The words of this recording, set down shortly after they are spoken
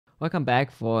Welcome back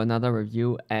for another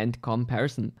review and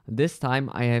comparison. This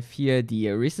time I have here the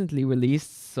recently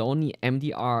released Sony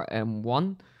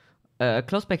MDR-M1, a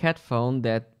close-back headphone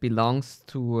that belongs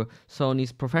to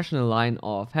Sony's professional line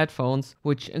of headphones,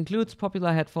 which includes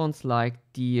popular headphones like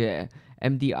the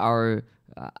MDR,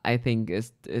 I think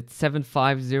it's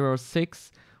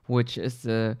 7506, which is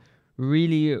a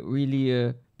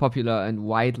really popular and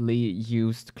widely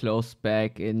used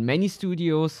close-back in many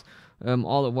studios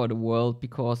all over the world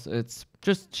because it's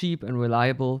just cheap and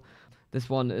reliable.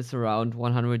 This one is around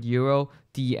 100 euro.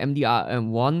 The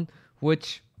MDR-M1,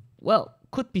 which, well,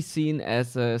 could be seen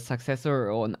as a successor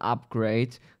or an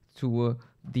upgrade to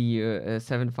the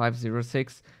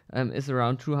 7506, is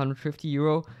around 250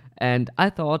 euro. And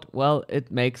I thought, well, it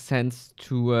makes sense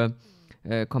to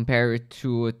compare it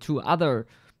to two other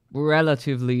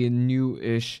relatively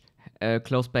new-ish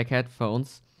close-back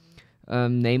headphones.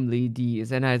 Namely the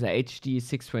Sennheiser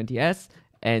HD620S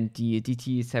and the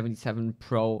DT77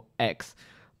 Pro X.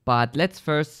 But let's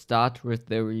first start with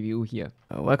the review here.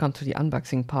 Welcome to the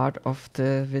unboxing part of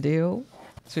the video.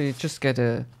 So you just get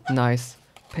a nice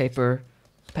paper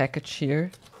package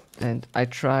here, and I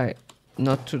try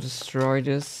not to destroy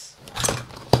this.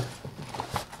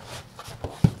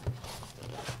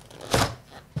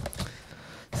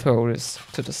 Throw this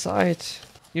to the side.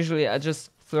 Usually I just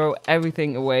throw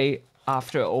everything away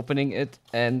after opening it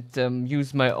and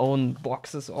use my own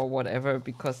boxes or whatever,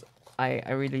 because I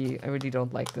really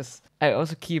don't like this. I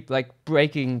also keep like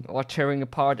breaking or tearing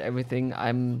apart everything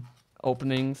I'm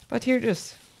opening. But here it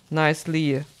is,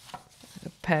 nicely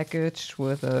packaged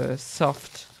with a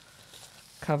soft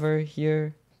cover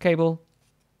here. Cable,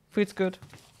 feels good.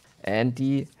 And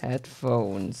the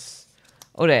headphones.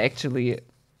 Oh, they actually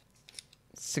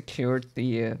secured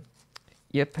the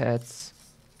ear pads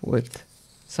with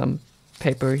some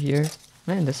paper here.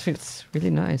 Man, this feels really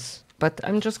nice. But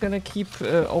I'm just gonna keep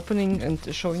opening and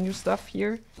showing you stuff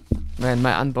here. Man,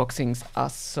 my unboxings are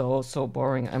so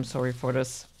boring. I'm sorry for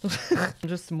this. I'm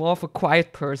just more of a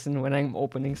quiet person when I'm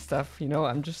opening stuff, you know.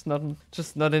 I'm just not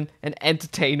an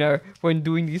entertainer when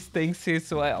doing these things here,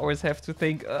 so I always have to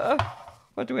think,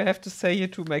 what do I have to say here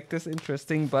to make this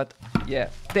interesting? But yeah,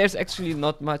 there's actually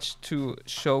not much to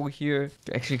show here.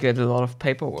 You actually get a lot of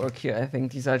paperwork here. I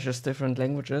think these are just different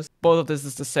languages. Both of this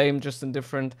is the same, just in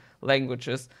different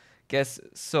languages. Guess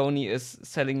Sony is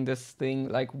selling this thing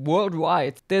like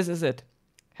worldwide. This is it.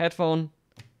 Headphone,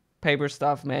 paper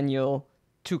stuff, manual,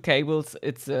 two cables.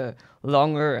 It's a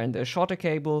longer and a shorter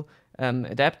cable,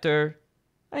 adapter,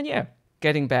 and yeah.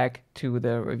 Getting back to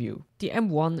the review. The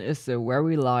M1 is a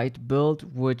very light build,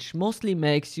 which mostly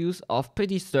makes use of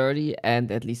pretty sturdy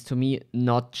and, at least to me,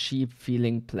 not cheap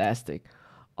feeling plastic.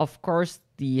 Of course,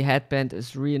 the headband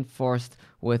is reinforced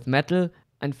with metal,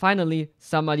 and finally,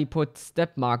 somebody put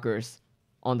step markers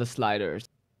on the sliders,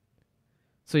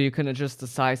 so you can adjust the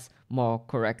size more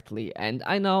correctly. And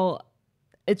I know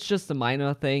it's just a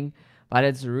minor thing, but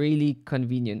it's really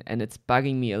convenient, and it's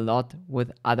bugging me a lot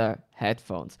with other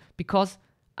headphones because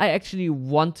I actually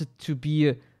want it to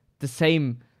be the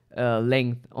same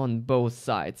length on both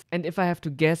sides. And if I have to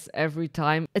guess every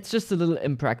time, it's just a little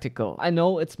impractical. I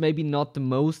know it's maybe not the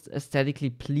most aesthetically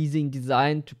pleasing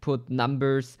design to put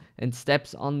numbers and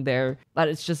steps on there, but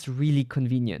it's just really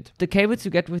convenient. The cables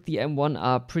you get with the M1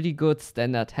 are pretty good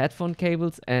standard headphone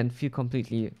cables and feel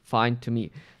completely fine to me.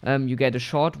 You get a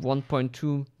short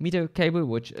 1.2 meter cable,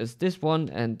 which is this one,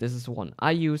 and this is the one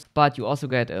I use, but you also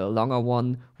get a longer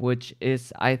one, which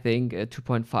is, I think,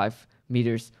 2.5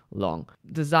 meters long.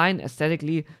 Design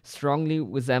aesthetically strongly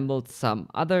resembled some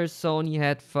other Sony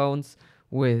headphones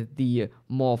with the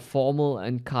more formal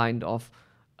and kind of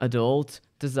adult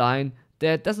design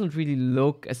that doesn't really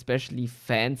look especially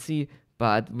fancy,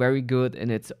 but very good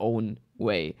in its own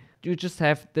way. You just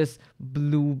have this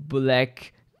blue,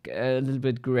 black, a little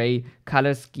bit gray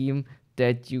color scheme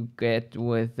that you get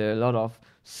with a lot of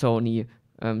Sony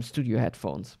studio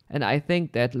headphones. And I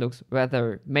think that looks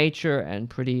rather mature and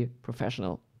pretty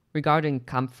professional. Regarding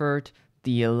comfort,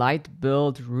 the light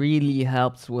build really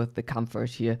helps with the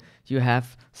comfort here. You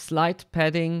have slight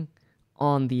padding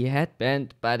on the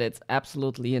headband, but it's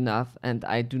absolutely enough, and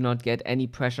I do not get any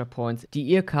pressure points.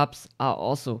 The ear cups are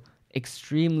also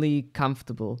extremely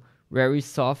comfortable, very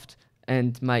soft,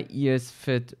 and my ears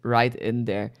fit right in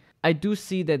there. I do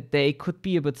see that they could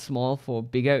be a bit small for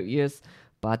bigger ears,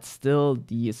 but still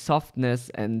the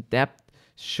softness and depth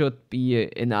should be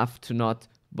enough to not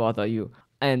bother you.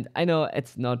 And I know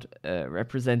it's not a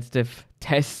representative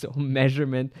test or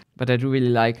measurement, but I do really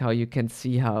like how you can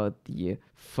see how the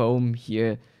foam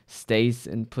here stays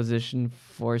in position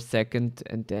for a second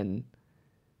and then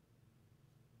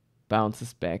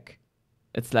bounces back.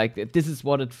 It's like, this is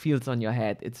what it feels on your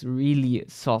head. It's really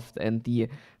soft, and the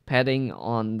padding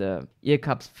on the ear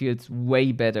cups feels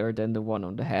way better than the one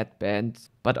on the headband.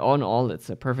 But all in all, it's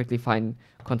a perfectly fine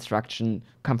construction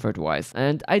comfort-wise.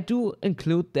 And I do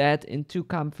include that into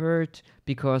comfort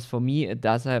because for me it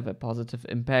does have a positive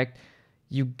impact.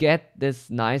 You get this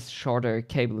nice shorter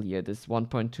cable here, this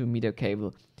 1.2 meter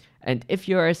cable. And if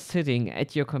you are sitting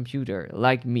at your computer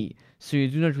like me, so you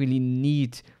do not really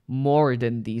need more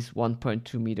than these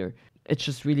 1.2 meter, it's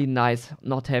just really nice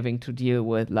not having to deal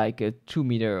with like a 2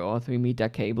 meter or 3 meter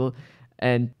cable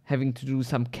and having to do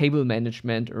some cable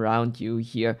management around you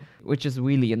here, which is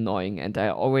really annoying. And I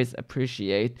always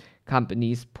appreciate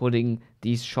companies putting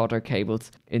these shorter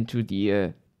cables into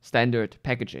the standard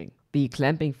packaging. The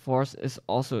clamping force is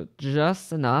also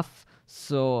just enough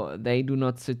so they do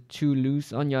not sit too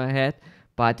loose on your head.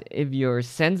 But if you're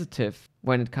sensitive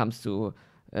when it comes to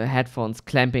headphones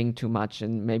clamping too much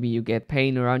and maybe you get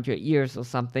pain around your ears or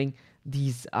something,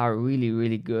 these are really,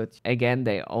 really good. Again,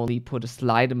 they only put a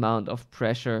slight amount of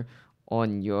pressure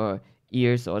on your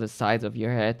ears or the sides of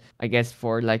your head. I guess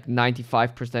for like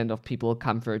 95% of people,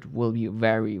 comfort will be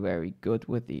very, very good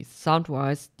with these.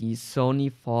 Sound-wise, the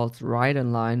Sony falls right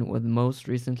in line with most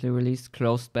recently released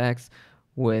closed backs,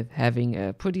 with having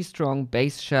a pretty strong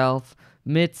bass shelf,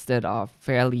 mids that are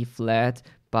fairly flat,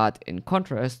 but in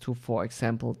contrast to, for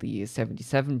example, the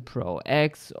 77 Pro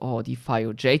X or the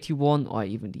FiO JT1 or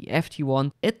even the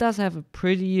FT1, it does have a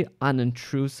pretty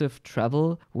unintrusive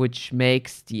treble, which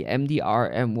makes the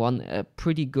MDR-M1 a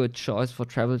pretty good choice for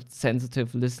treble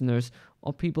sensitive listeners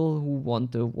or people who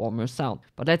want a warmer sound.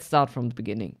 But let's start from the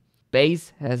beginning.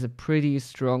 Bass has a pretty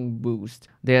strong boost.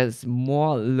 There's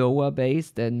more lower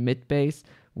bass than mid bass,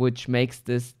 which makes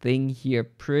this thing here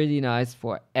pretty nice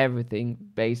for everything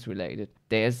bass related.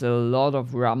 There's a lot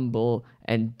of rumble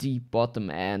and deep bottom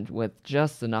end with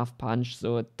just enough punch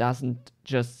so it doesn't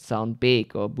just sound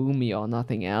big or boomy or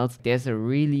nothing else. There's a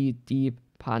really deep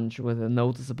punch with a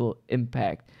noticeable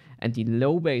impact, and the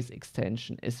low bass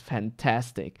extension is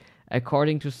fantastic.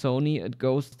 According to Sony, it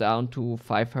goes down to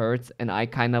 5 Hz, and I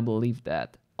kinda believe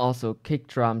that. Also, kick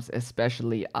drums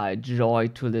especially are a joy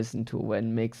to listen to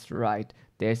when mixed right.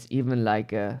 There's even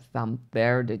like a thump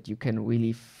there that you can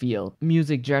really feel.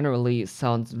 Music generally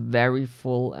sounds very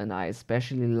full, and I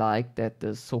especially like that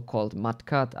the so-called mud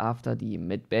cut after the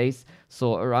mid bass,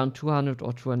 so around 200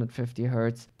 or 250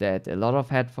 Hz, that a lot of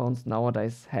headphones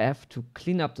nowadays have to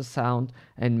clean up the sound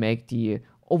and make the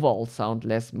overall sound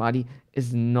less muddy,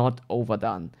 is not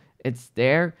overdone. It's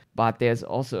there, but there's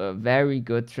also a very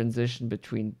good transition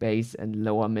between bass and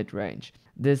lower mid-range.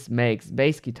 This makes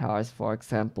bass guitars, for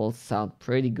example, sound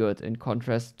pretty good in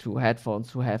contrast to headphones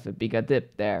who have a bigger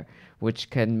dip there, which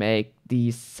can make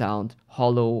these sound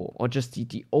hollow or just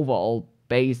the overall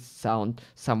bass sound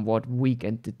somewhat weak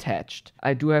and detached.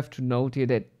 I do have to note here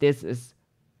that this is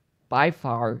by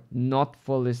far not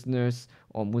for listeners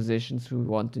or musicians who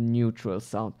want a neutral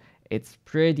sound. It's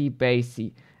pretty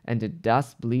bassy and it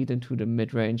does bleed into the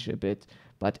mid-range a bit,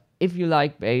 but if you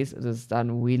like bass, it is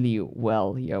done really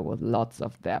well here with lots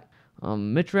of depth.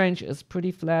 Mid-range is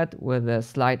pretty flat with a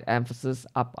slight emphasis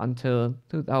up until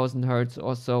 2000 Hz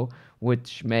or so,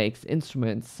 which makes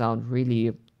instruments sound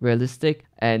really realistic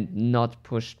and not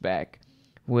pushed back,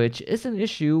 which is an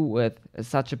issue with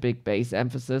such a big bass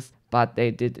emphasis, but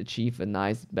they did achieve a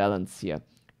nice balance here.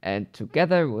 And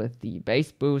together with the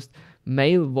bass boost,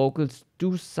 male vocals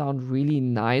do sound really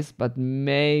nice, but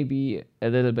maybe a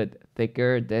little bit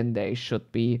thicker than they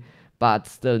should be, but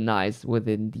still nice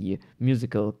within the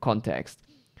musical context.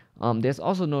 There's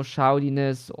also no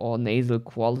shoutiness or nasal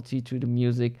quality to the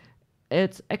music.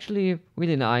 It's actually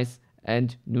really nice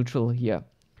and neutral here.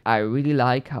 I really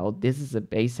like how this is a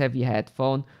bass heavy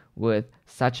headphone with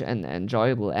such an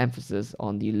enjoyable emphasis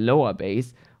on the lower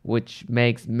bass, which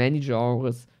makes many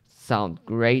genres sound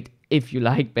great if you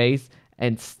like bass,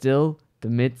 and still the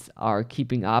mids are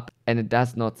keeping up and it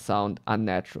does not sound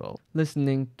unnatural.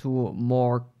 Listening to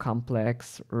more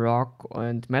complex rock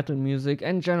and metal music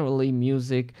and generally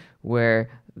music where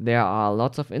there are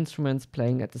lots of instruments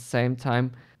playing at the same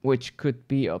time, which could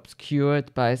be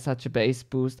obscured by such a bass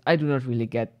boost, I do not really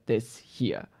get this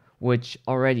here, which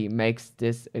already makes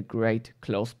this a great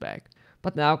close back.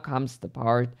 But now comes the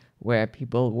part where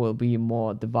people will be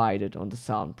more divided on the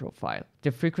sound profile.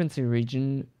 The frequency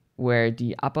region where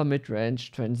the upper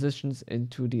mid-range transitions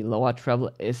into the lower treble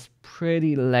is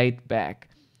pretty laid back.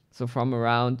 So from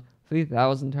around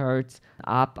 3000 Hz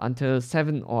up until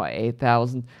 7 or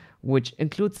 8000, which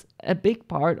includes a big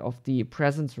part of the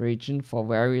presence region for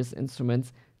various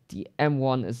instruments, the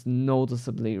M1 is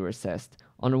noticeably recessed.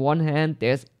 On the one hand,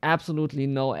 there's absolutely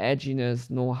no edginess,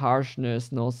 no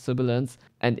harshness, no sibilance.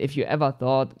 And if you ever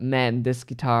thought, man, this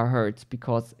guitar hurts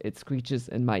because it screeches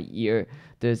in my ear,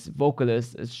 this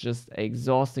vocalist is just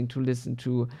exhausting to listen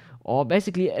to, or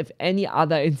basically if any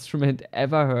other instrument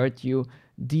ever hurt you,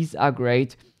 these are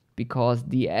great because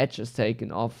the edge is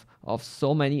taken off of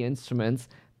so many instruments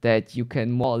that you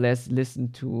can more or less listen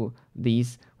to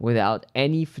these without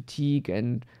any fatigue,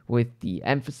 and with the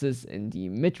emphasis in the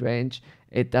mid-range,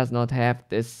 it does not have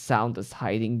this sound is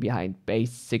hiding behind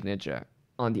bass signature.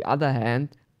 On the other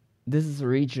hand, this is a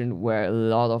region where a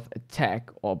lot of attack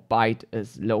or bite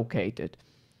is located.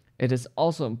 It is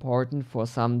also important for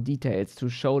some details to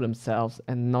show themselves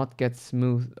and not get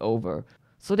smoothed over.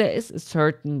 So there is a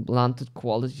certain blunted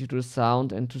quality to the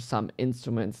sound and to some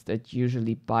instruments that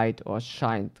usually bite or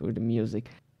shine through the music,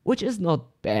 which is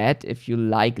not bad if you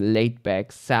like laid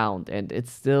back sound, and it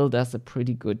still does a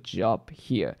pretty good job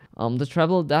here. The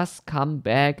treble does come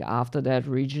back after that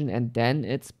region and then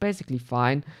it's basically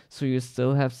fine, so you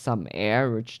still have some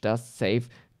air, which does save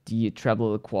the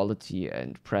treble quality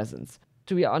and presence.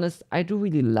 To be honest, I do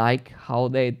really like how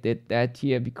they did that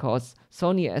here, because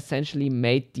Sony essentially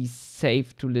made these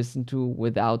safe to listen to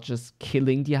without just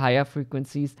killing the higher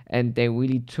frequencies, and they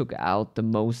really took out the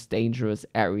most dangerous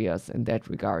areas in that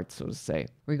regard, so to say.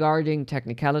 Regarding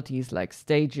technicalities like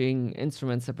staging,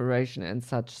 instrument separation and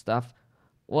such stuff,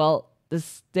 well, the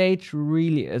stage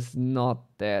really is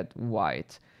not that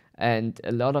wide, and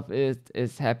a lot of it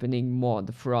is happening more on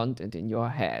the front and in your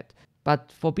head.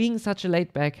 But for being such a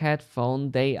laid-back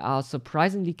headphone, they are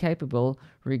surprisingly capable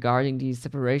regarding the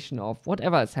separation of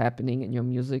whatever is happening in your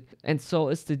music, and so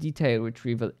is the detail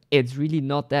retrieval. It's really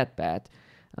not that bad.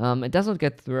 It does not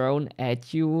get thrown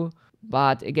at you,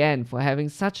 but again, for having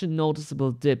such a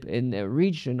noticeable dip in a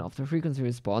region of the frequency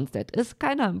response that is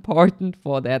kinda important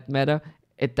for that matter,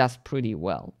 it does pretty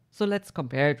well. So let's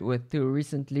compare it with two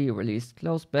recently released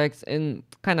close backs in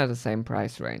kinda the same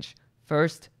price range.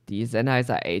 First, the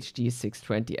Sennheiser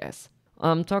HD620S.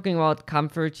 Talking about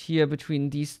comfort here between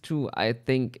these two, I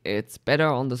think it's better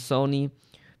on the Sony,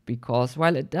 because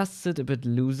while it does sit a bit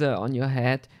looser on your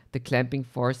head, the clamping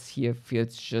force here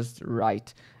feels just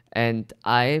right, and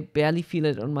I barely feel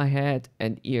it on my head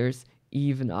and ears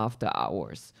even after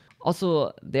hours.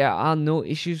 Also, there are no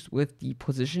issues with the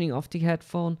positioning of the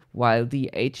headphone, while the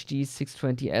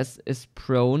HD620S is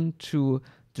prone to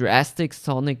drastic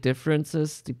sonic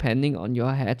differences depending on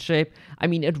your head shape. I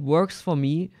mean, it works for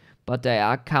me, but there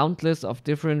are countless of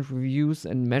different reviews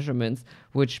and measurements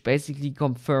which basically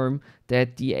confirm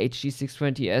that the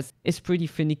HD620S is pretty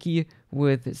finicky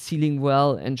with sealing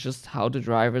well and just how the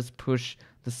drivers push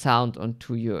the sound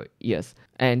onto your ears.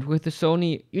 And with the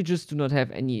Sony, you just do not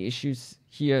have any issues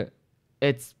here.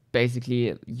 It's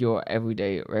basically your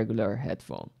everyday regular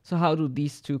headphone. So how do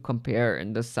these two compare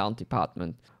in the sound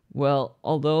department? Well,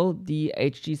 although the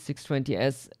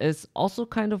HD620S is also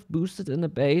kind of boosted in the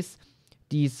bass,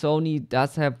 the Sony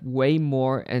does have way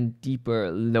more and deeper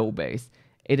low bass.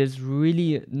 It is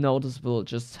really noticeable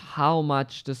just how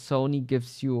much the Sony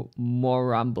gives you more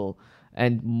rumble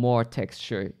and more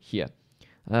texture here.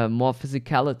 More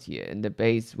physicality in the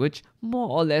bass, which more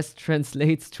or less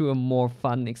translates to a more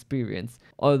fun experience.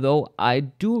 Although I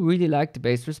do really like the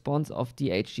bass response of the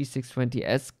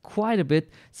HD620S quite a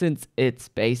bit, since it's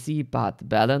bassy but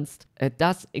balanced. It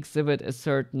does exhibit a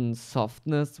certain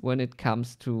softness when it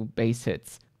comes to bass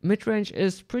hits. Midrange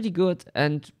is pretty good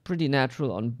and pretty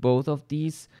natural on both of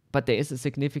these, but there is a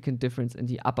significant difference in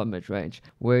the upper midrange,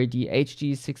 where the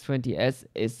HD620S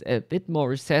is a bit more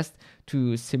recessed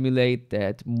to simulate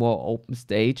that more open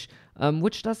stage,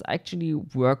 which does actually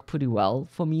work pretty well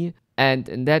for me. And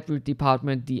in that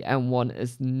department, the M1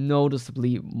 is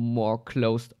noticeably more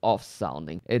closed off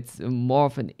sounding. It's more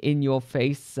of an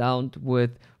in-your-face sound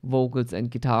with vocals and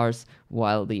guitars,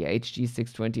 while the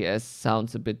HD620S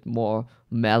sounds a bit more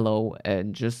mellow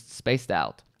and just spaced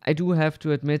out. I do have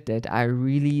to admit that I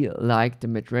really like the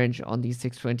mid-range on the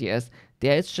 620S.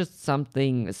 There is just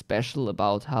something special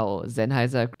about how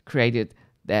Sennheiser created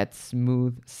that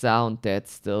smooth sound that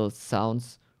still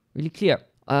sounds really clear.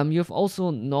 You have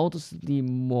also noticeably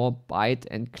more bite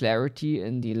and clarity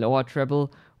in the lower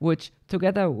treble, which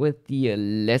together with the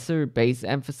lesser bass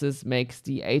emphasis makes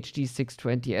the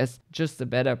HD620S just a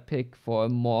better pick for a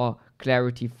more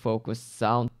clarity focused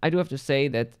sound. I do have to say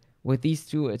that with these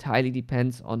two, it highly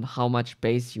depends on how much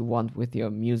bass you want with your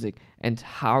music and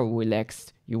how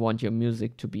relaxed you want your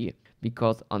music to be,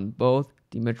 because on both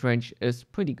the mid-range is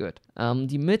pretty good.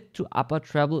 The mid to upper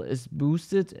treble is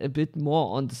boosted a bit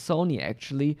more on the Sony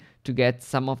actually, to get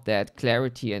some of that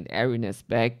clarity and airiness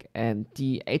back, and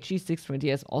the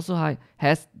HD620S also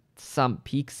has some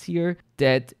peaks here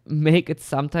that make it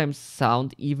sometimes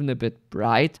sound even a bit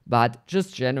bright, but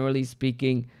just generally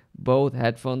speaking, both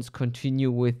headphones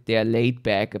continue with their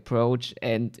laid-back approach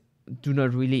and do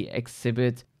not really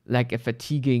exhibit like a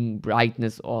fatiguing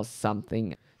brightness or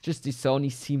something. Just the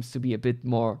Sony seems to be a bit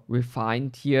more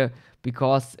refined here,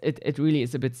 because it really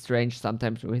is a bit strange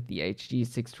sometimes with the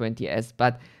HD620S,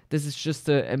 but this is just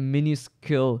a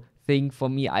minuscule thing for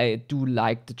me. I do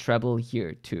like the treble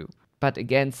here too. But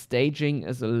again, staging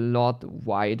is a lot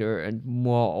wider and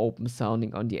more open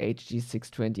sounding on the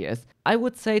HD620S. I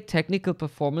would say technical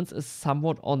performance is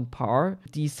somewhat on par.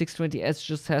 The 620S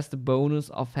just has the bonus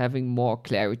of having more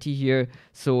clarity here,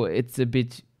 so it's a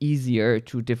bit easier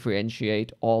to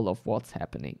differentiate all of what's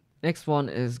happening. Next one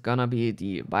is gonna be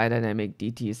the Beyerdynamic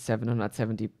DT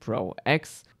 770 Pro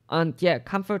X. And yeah,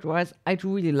 comfort wise, I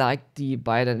do really like the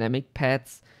Beyerdynamic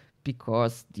pads,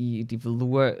 because the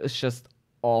velour is just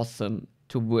awesome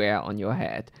to wear on your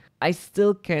head. I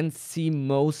still can see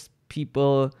most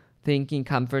people thinking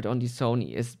comfort on the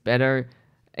Sony is better,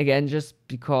 again just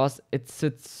because it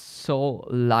sits so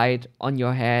light on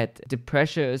your head. The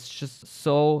pressure is just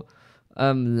so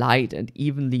light and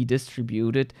evenly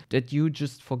distributed that you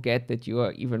just forget that you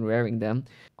are even wearing them.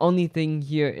 Only thing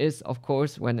here is, of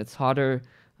course, when it's hotter,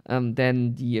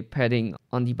 then the padding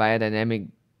on the Beyerdynamic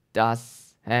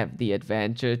does have the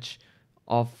advantage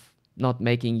of not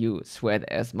making you sweat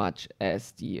as much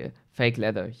as the fake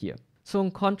leather here. So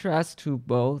in contrast to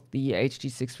both the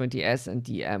HD620S and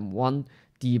the M1,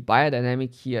 the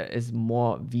Beyerdynamic here is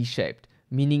more V-shaped,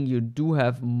 meaning you do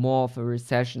have more of a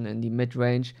recession in the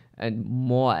mid-range and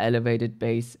more elevated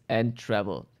bass and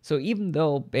treble. So even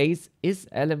though bass is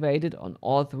elevated on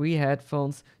all three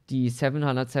headphones, the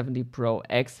 770 Pro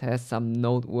X has some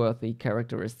noteworthy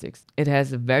characteristics. It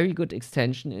has a very good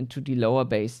extension into the lower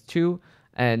bass too,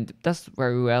 and does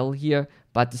very well here,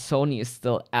 but the Sony is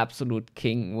still absolute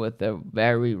king with a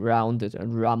very rounded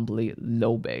and rumbly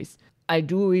low bass. I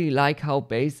do really like how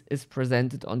bass is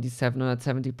presented on the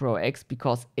 770 Pro X,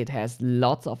 because it has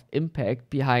lots of impact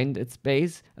behind its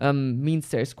bass. Means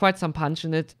there's quite some punch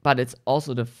in it, but it's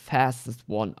also the fastest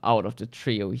one out of the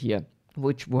trio here,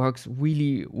 which works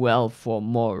really well for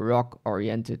more rock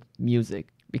oriented music.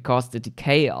 Because the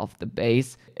decay of the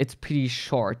bass, it's pretty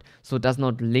short, so it does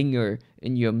not linger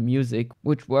in your music,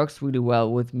 which works really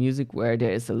well with music where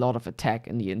there is a lot of attack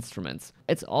in the instruments.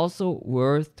 It's also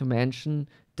worth to mention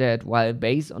that while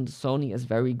bass on the Sony is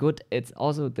very good, it's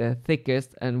also the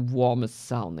thickest and warmest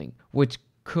sounding, which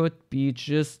could be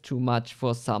just too much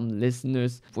for some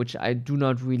listeners, which I do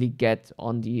not really get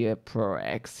on the Pro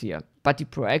X here. But the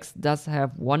Pro X does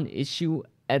have one issue,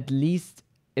 at least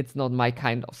it's not my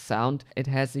kind of sound. It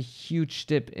has a huge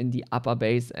dip in the upper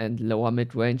bass and lower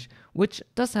mid-range, which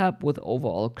does help with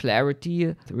overall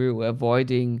clarity through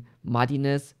avoiding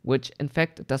muddiness, which in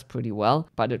fact it does pretty well,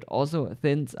 but it also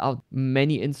thins out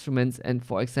many instruments and,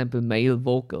 for example, male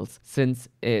vocals, since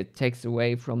it takes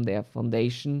away from their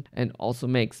foundation and also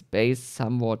makes bass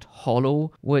somewhat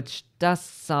hollow, which does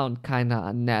sound kinda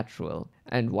unnatural.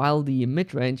 And while the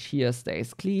mid-range here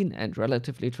stays clean and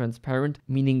relatively transparent,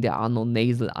 meaning there are no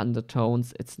nasal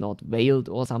undertones, it's not veiled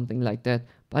or something like that,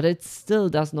 but it still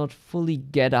does not fully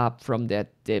get up from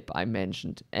that dip I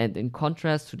mentioned. And in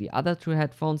contrast to the other two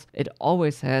headphones, it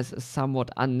always has a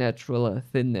somewhat unnatural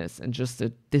thinness and just a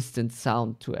distant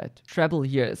sound to it. Treble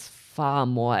here is far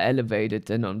more elevated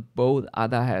than on both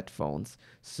other headphones,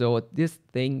 so this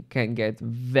thing can get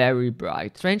very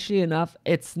bright. Strangely enough,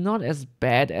 it's not as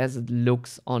bad as it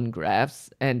looks on graphs,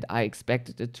 and I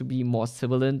expected it to be more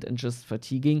sibilant and just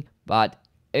fatiguing, but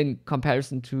in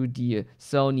comparison to the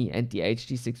Sony and the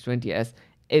HD620S,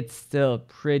 it's still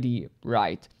pretty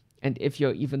bright. And if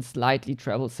you're even slightly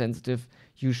treble sensitive,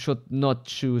 you should not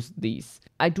choose these.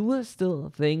 I do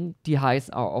still think the highs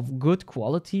are of good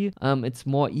quality. It's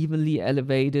more evenly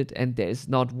elevated and there is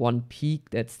not one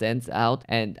peak that stands out,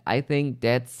 and I think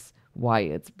that's why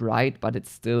it's bright, but it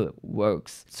still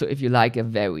works. So if you like a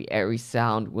very airy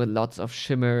sound with lots of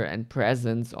shimmer and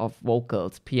presence of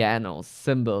vocals, pianos,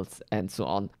 cymbals and so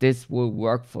on, this will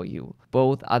work for you.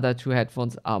 Both other two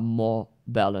headphones are more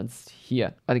balanced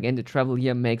here. But again, the treble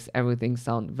here makes everything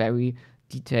sound very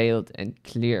detailed and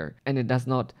clear, and it does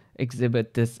not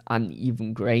exhibit this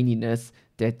uneven graininess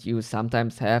that you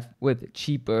sometimes have with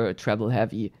cheaper treble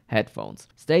heavy headphones.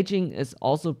 Staging is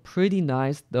also pretty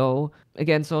nice though.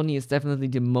 Again, Sony is definitely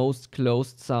the most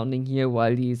closed sounding here,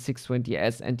 while the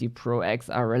 620S and the Pro X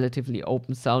are relatively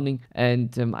open sounding,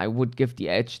 and I would give the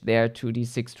edge there to the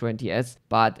 620S,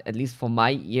 but at least for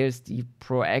my ears the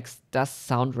Pro X does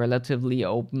sound relatively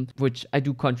open, which I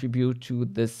do contribute to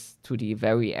the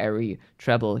very airy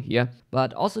treble here.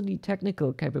 But also the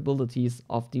technical capabilities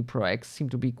of the Pro X seem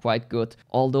to be quite good,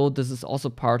 although this is also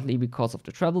partly because of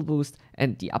the treble boost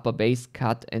and the upper bass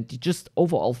cut and the just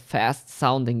overall fast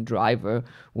sounding driver,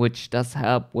 which does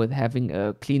help with having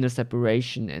a cleaner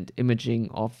separation and imaging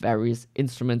of various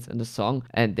instruments in the song,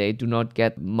 and they do not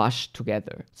get mushed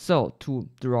together. So to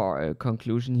draw a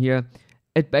conclusion here,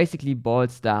 it basically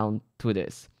boils down to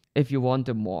this. If you want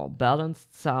a more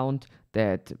balanced sound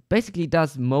that basically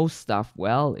does most stuff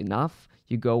well enough,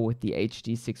 you go with the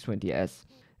HD 620S.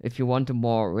 If you want a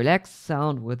more relaxed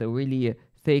sound with a really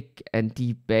thick and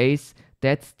deep bass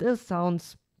that still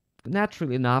sounds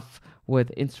natural enough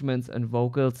with instruments and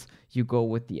vocals, you go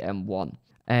with the M1.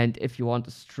 And if you want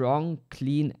a strong,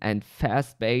 clean and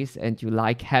fast bass and you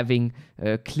like having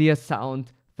a clear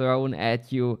sound thrown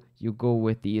at you, you go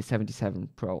with the 77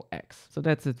 Pro X. So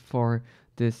that's it for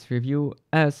this review.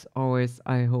 As always,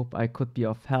 I hope I could be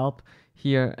of help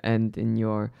here and in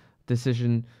your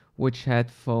decision which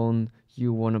headphone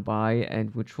you want to buy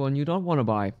and which one you don't want to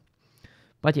buy.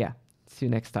 But yeah, see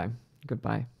you next time.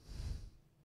 Goodbye.